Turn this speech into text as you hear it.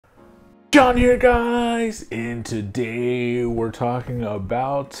John here, guys, and today we're talking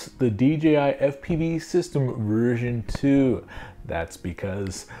about the DJI FPV System version 2. That's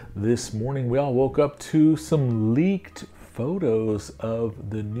because this morning we all woke up to some leaked photos of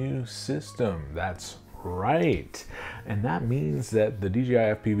the new system. That's right. And that means that the DJI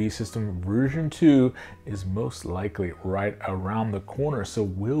FPV System version 2 is most likely right around the corner. So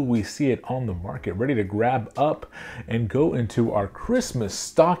will we see it on the market, ready to grab up and go into our Christmas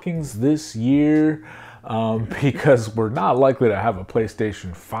stockings this year? Because we're not likely to have a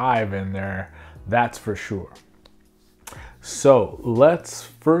PlayStation 5 in there, that's for sure. So let's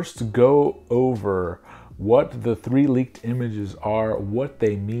first go over what the three leaked images are, what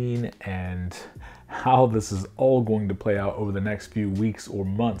they mean, and how this is all going to play out over the next few weeks or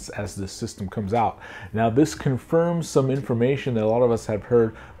months as this system comes out. Now, this confirms some information that a lot of us have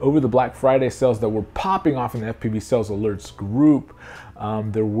heard over the Black Friday sales that were popping off in the FPV Sales Alerts group.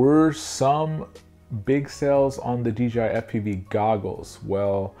 There were some big sales on the DJI FPV goggles.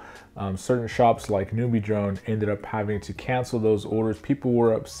 Well, certain shops like Newbie Drone ended up having to cancel those orders. People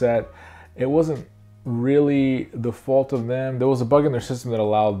were upset. It wasn't really the fault of them. There was a bug in their system that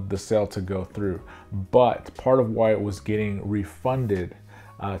allowed the sale to go through, but part of why it was getting refunded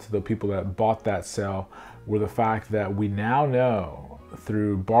to the people that bought that sale were the fact that we now know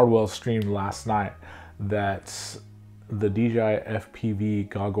through Bardwell's stream last night that the DJI FPV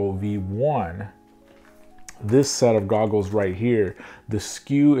Goggle V1, this set of goggles right here, the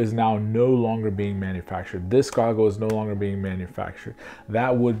SKU is now no longer being manufactured. This goggle is no longer being manufactured.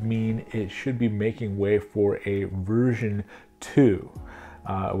 That would mean it should be making way for a version 2,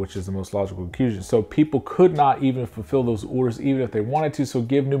 which is the most logical conclusion. So people could not even fulfill those orders even if they wanted to. So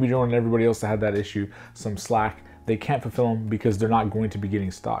give Newbie Drone and everybody else that had that issue some slack. They can't fulfill them because they're not going to be getting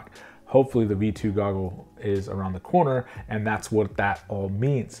stock. Hopefully the V2 goggle is around the corner, and that's what that all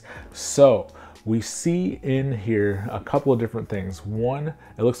means. So we see in here a couple of different things. One,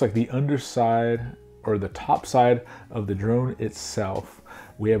 it looks like the underside or the top side of the drone itself.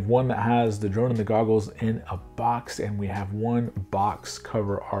 We have one that has the drone and the goggles in a box, and we have one box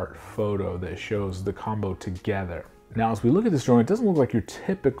cover art photo that shows the combo together. Now, as we look at this drone, it doesn't look like your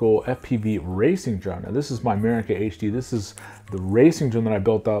typical FPV racing drone. Now, this is my America HD. This is the racing drone that I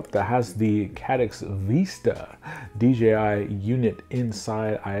built up that has the Caddx Vista DJI unit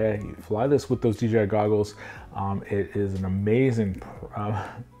inside. I fly this with those DJI goggles. It is an amazing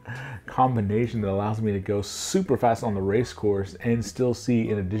combination that allows me to go super fast on the race course and still see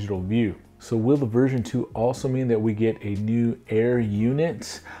in a digital view. So will the version 2 also mean that we get a new air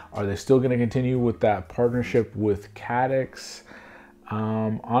unit? Are they still going to continue with that partnership with Caddx?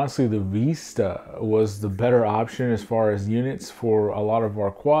 Honestly, the Vista was the better option as far as units for a lot of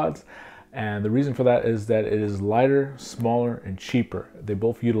our quads. And the reason for that is that it is lighter, smaller, and cheaper. They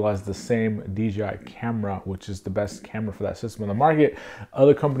both utilize the same DJI camera, which is the best camera for that system in the market.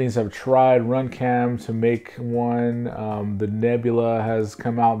 Other companies have tried RunCam to make one. The Nebula has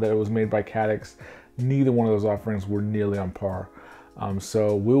come out that it was made by Caddx. Neither one of those offerings were nearly on par.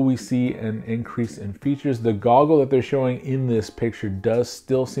 So will we see an increase in features? The goggle that they're showing in this picture does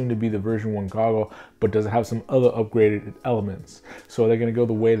still seem to be the version 1 goggle, but does it have some other upgraded elements? So they're going to go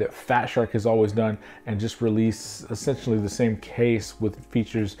the way that Fat Shark has always done and just release essentially the same case with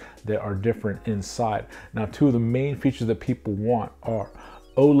features that are different inside. Now, two of the main features that people want are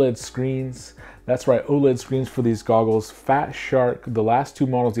OLED screens. That's right, OLED screens for these goggles. Fat Shark, the last two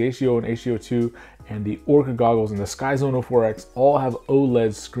models, the HDO and HDO2, and the Orca goggles and the Skyzone 04X all have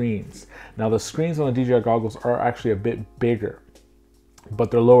OLED screens. Now, the screens on the DJI goggles are actually a bit bigger, but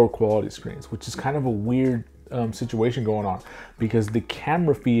they're lower quality screens, which is kind of a weird situation going on because the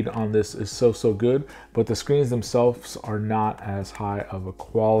camera feed on this is so good, but the screens themselves are not as high of a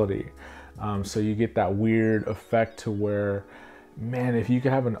quality. So you get that weird effect to where, man, if you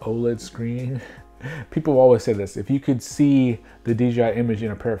could have an OLED screen, people always say this, if you could see the DJI image in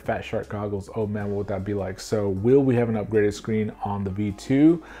a pair of Fat Shark goggles, oh man, what would that be like? So will we have an upgraded screen on the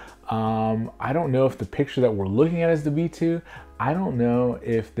V2? I don't know if the picture that we're looking at is the V2. I don't know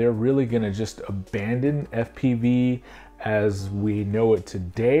if they're really gonna just abandon FPV as we know it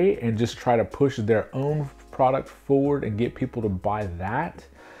today and just try to push their own product forward and get people to buy that.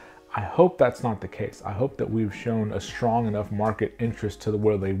 I hope that's not the case. I hope that we've shown a strong enough market interest to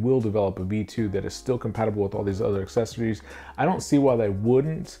where they will develop a V2 that is still compatible with all these other accessories. I don't see why they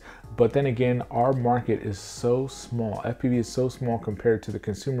wouldn't, but then again, our market is so small. FPV is so small compared to the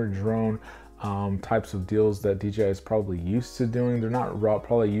consumer drone types of deals that DJI is probably used to doing. They're not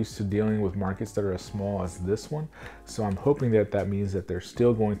probably used to dealing with markets that are as small as this one. So I'm hoping that that means that they're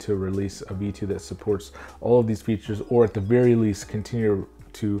still going to release a V2 that supports all of these features, or at the very least continue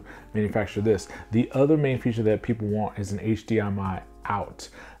to manufacture this. The other main feature that people want is an HDMI out.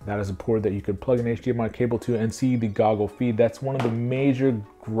 That is a port that you could plug an HDMI cable to and see the goggle feed. That's one of the major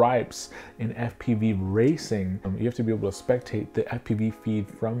gripes in FPV racing. You have to be able to spectate the FPV feed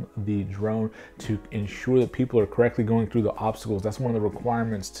from the drone to ensure that people are correctly going through the obstacles. That's one of the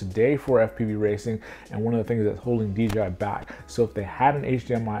requirements today for FPV racing, and one of the things that's holding DJI back. So if they had an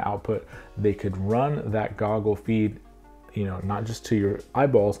HDMI output, they could run that goggle feed, you know, not just to your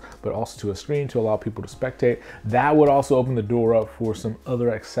eyeballs, but also to a screen to allow people to spectate. That would also open the door up for some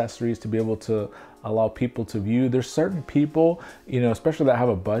other accessories to be able to allow people to view. There's certain people, you know, especially that have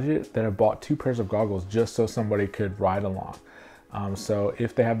a budget, that have bought 2 pairs of goggles just so somebody could ride along. So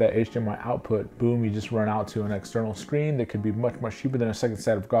if they have that HDMI output, boom, you just run out to an external screen that could be much, much cheaper than a second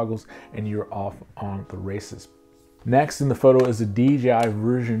set of goggles, and you're off on the races. Next in the photo is the DJI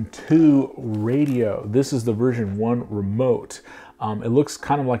version 2 radio. This is the version 1 remote. It looks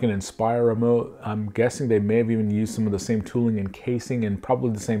kind of like an Inspire remote. I'm guessing they may have even used some of the same tooling and casing and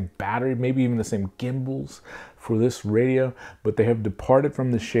probably the same battery, maybe even the same gimbals for this radio, but they have departed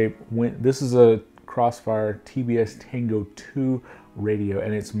from the shape. This is a Crossfire TBS Tango 2 radio,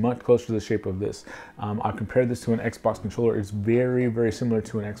 and it's much closer to the shape of this. I compared this to an Xbox controller. It's very, very similar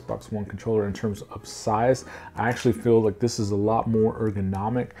to an Xbox One controller in terms of size. I actually feel like this is a lot more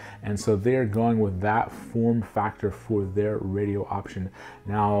ergonomic, and so they're going with that form factor for their radio option.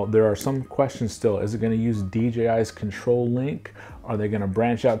 Now, there are some questions still. Is it going to use DJI's control link? Are they going to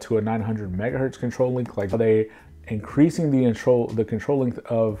branch out to a 900 megahertz control link? Like, are they increasing the control length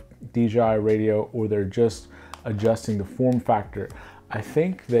of DJI radio, or they're just adjusting the form factor? I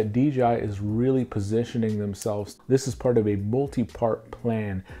think that DJI is really positioning themselves. This is part of a multi-part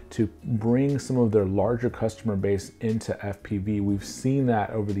plan to bring some of their larger customer base into FPV. We've seen that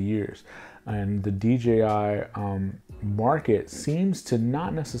over the years, and the DJI market seems to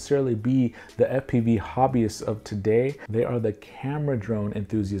not necessarily be the FPV hobbyists of today. They are the camera drone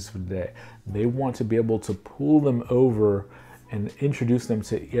enthusiasts of today. They want to be able to pull them over and introduce them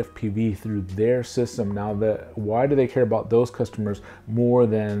to FPV through their system. Now, why do they care about those customers more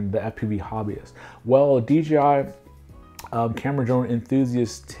than the FPV hobbyists? Well, DJI camera drone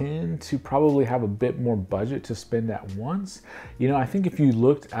enthusiasts tend to probably have a bit more budget to spend at once. You know, I think if you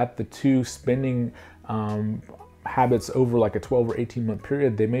looked at the two spending habits over like a 12 or 18 month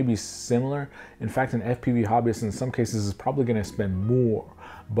period, they may be similar. In fact, an FPV hobbyist in some cases is probably going to spend more,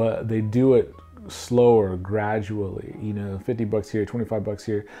 but they do it slower, gradually, you know, 50 bucks here, 25 bucks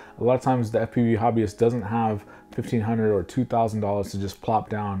here. A lot of times the FPV hobbyist doesn't have $1,500 or $2,000 to just plop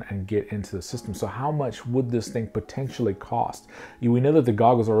down and get into the system. So how much would this thing potentially cost? We know that the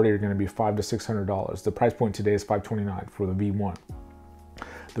goggles already are going to be $500 to $600. The price point today is $529 for the V1.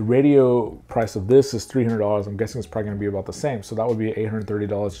 The radio price of this is $300. I'm guessing it's probably going to be about the same. So that would be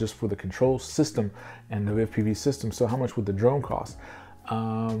 $830 just for the control system and the FPV system. So how much would the drone cost?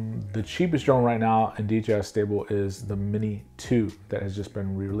 The cheapest drone right now in DJI stable is the Mini 2 that has just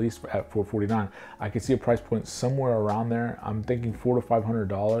been released at $449. I can see a price point somewhere around there. I'm thinking $400 to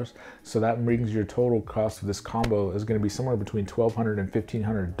 $500. So that brings your total cost of this combo is going to be somewhere between $1,200 and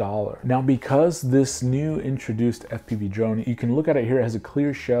 $1,500. Now, because this new introduced FPV drone, you can look at it here, it has a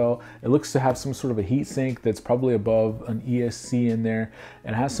clear shell. It looks to have some sort of a heat sink that's probably above an ESC in there.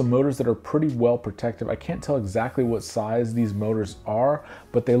 It has some motors that are pretty well protective. I can't tell exactly what size these motors are,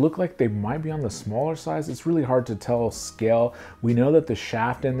 but they look like they might be on the smaller size. It's really hard to tell scale. We know that the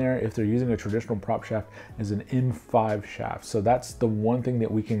shaft in there, if they're using a traditional prop shaft, is an M5 shaft. So that's the one thing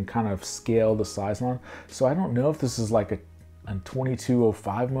that we can kind of scale the size on. So I don't know if this is like a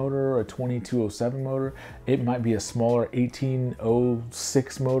 2205 motor or a 2207 motor. It might be a smaller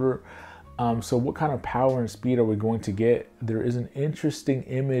 1806 motor. So what kind of power and speed are we going to get? There is an interesting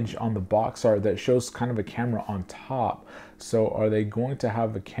image on the box art that shows kind of a camera on top. So are they going to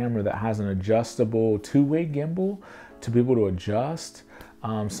have a camera that has an adjustable two-way gimbal to be able to adjust?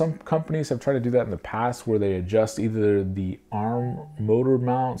 Some companies have tried to do that in the past where they adjust either the arm motor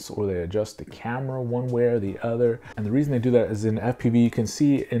mounts or they adjust the camera one way or the other. And the reason they do that is in FPV, you can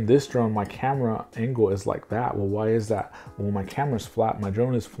see in this drone, my camera angle is like that. Well, why is that? Well, my camera's flat, my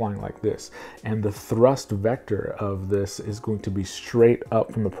drone is flying like this. And the thrust vector of this is going to be straight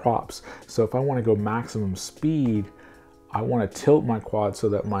up from the props. So if I want to go maximum speed, I want to tilt my quad so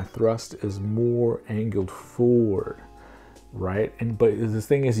that my thrust is more angled forward. Right? But the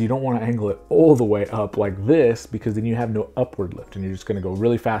thing is, you don't want to angle it all the way up like this, because then you have no upward lift and you're just going to go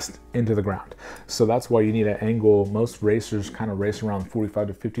really fast into the ground. So that's why you need an angle. Most racers kind of race around 45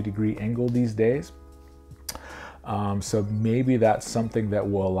 to 50 degree angle these days. So maybe that's something that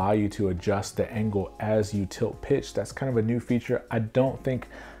will allow you to adjust the angle as you tilt pitch. That's kind of a new feature. I don't think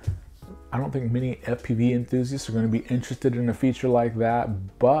many FPV enthusiasts are going to be interested in a feature like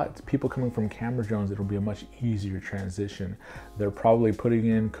that, but people coming from camera drones, it'll be a much easier transition. They're probably cooking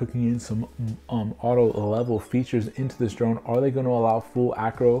in some auto level features into this drone. Are they going to allow full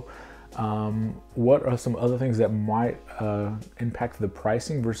acro? What are some other things that might impact the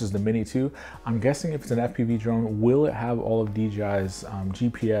pricing versus the Mini 2? I'm guessing if it's an FPV drone, will it have all of DJI's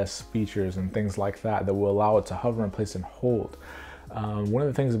GPS features and things like that that will allow it to hover in place and hold? One of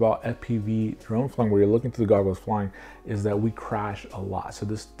the things about FPV drone flying, where you're looking through the goggles flying, is that we crash a lot. So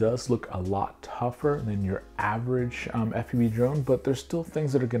this does look a lot tougher than your average FPV drone, but there's still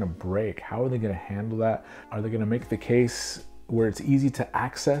things that are gonna break. How are they gonna handle that? Are they gonna make the case where it's easy to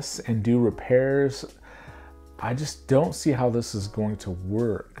access and do repairs? I just don't see how this is going to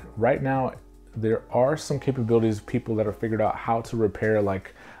work. Right now, there are some capabilities of people that have figured out how to repair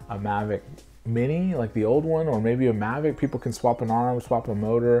like a Mavic Mini, like the old one, or maybe a Mavic. People can swap an arm, swap a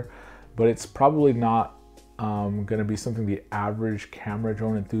motor, but it's probably not going to be something the average camera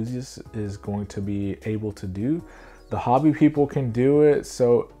drone enthusiast is going to be able to do. The hobby people can do it.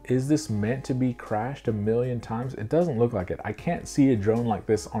 So is this meant to be crashed a million times? It doesn't look like it. I can't see a drone like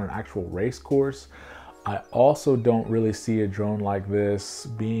this on an actual race course. I also don't really see a drone like this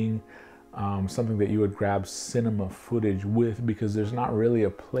being something that you would grab cinema footage with, because there's not really a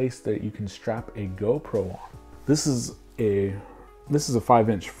place that you can strap a GoPro on. This is a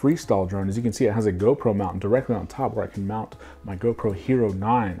 5-inch freestyle drone. As you can see, it has a GoPro mount directly on top, where I can mount my GoPro Hero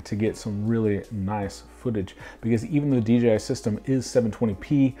 9 to get some really nice footage, because even though the DJI system is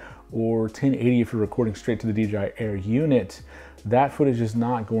 720p or 1080 if you're recording straight to the DJI Air unit, that footage is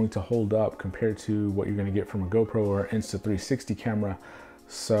not going to hold up compared to what you're going to get from a GoPro or Insta360 camera.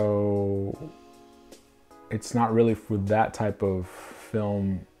 So it's not really for that type of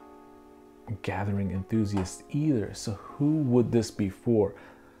film gathering enthusiast either. So who would this be for?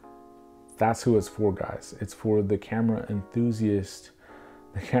 That's who it's for, guys. It's for the camera enthusiast,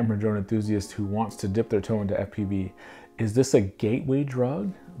 the camera drone enthusiast who wants to dip their toe into FPV. Is this a gateway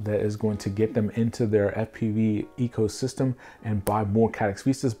drug that is going to get them into their FPV ecosystem and buy more Caddx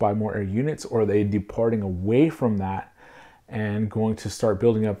Vistas, buy more Air units, or are they departing away from that and going to start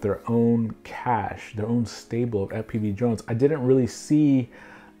building up their own cache, their own stable of FPV drones? I didn't really see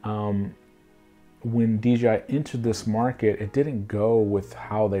when DJI entered this market, it didn't go with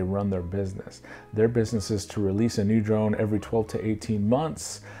how they run their business. Their business is to release a new drone every 12 to 18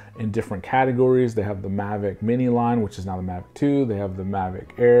 months in different categories. They have the Mavic Mini line, which is now the Mavic 2. They have the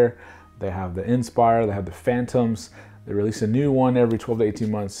Mavic Air. They have the Inspire. They have the Phantoms. They release a new one every 12 to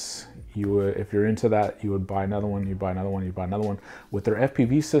 18 months. You would, if you're into that, you would buy another one, you buy another one, you buy another one. With their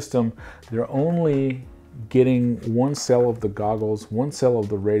FPV system, they're only getting one sale of the goggles, one sale of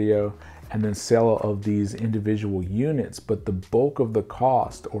the radio, and then sale of these individual units. But the bulk of the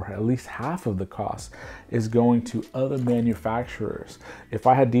cost, or at least half of the cost, is going to other manufacturers. If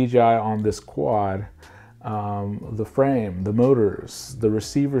I had DJI on this quad, the frame, the motors, the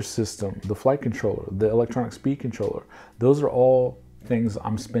receiver system, the flight controller, the electronic speed controller, those are all things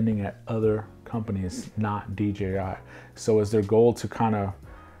I'm spending at other companies, not DJI. So is their goal to kind of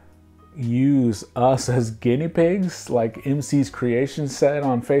use us as guinea pigs, like MC's Creation said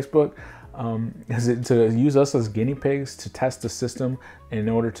on Facebook? Is it to use us as guinea pigs to test the system in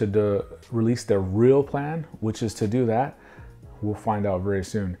order to release their real plan, which is to do that? We'll find out very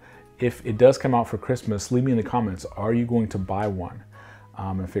soon. If it does come out for Christmas, leave me in the comments, are you going to buy one?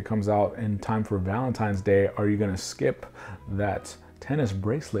 If it comes out in time for Valentine's Day, are you going to skip that tennis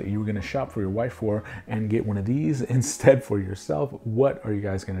bracelet you were going to shop for your wife for and get one of these instead for yourself? What are you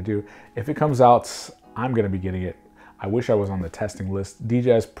guys going to do? If it comes out, I'm going to be getting it. I wish I was on the testing list. DJI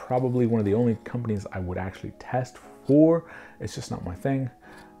is probably one of the only companies I would actually test for. It's just not my thing,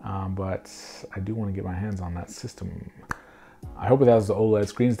 but I do want to get my hands on that system. I hope it has the OLED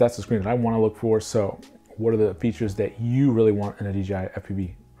screens. That's the screen that I want to look for. So what are the features that you really want in a DJI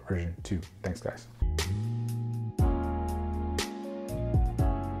FPV version 2? Thanks, guys.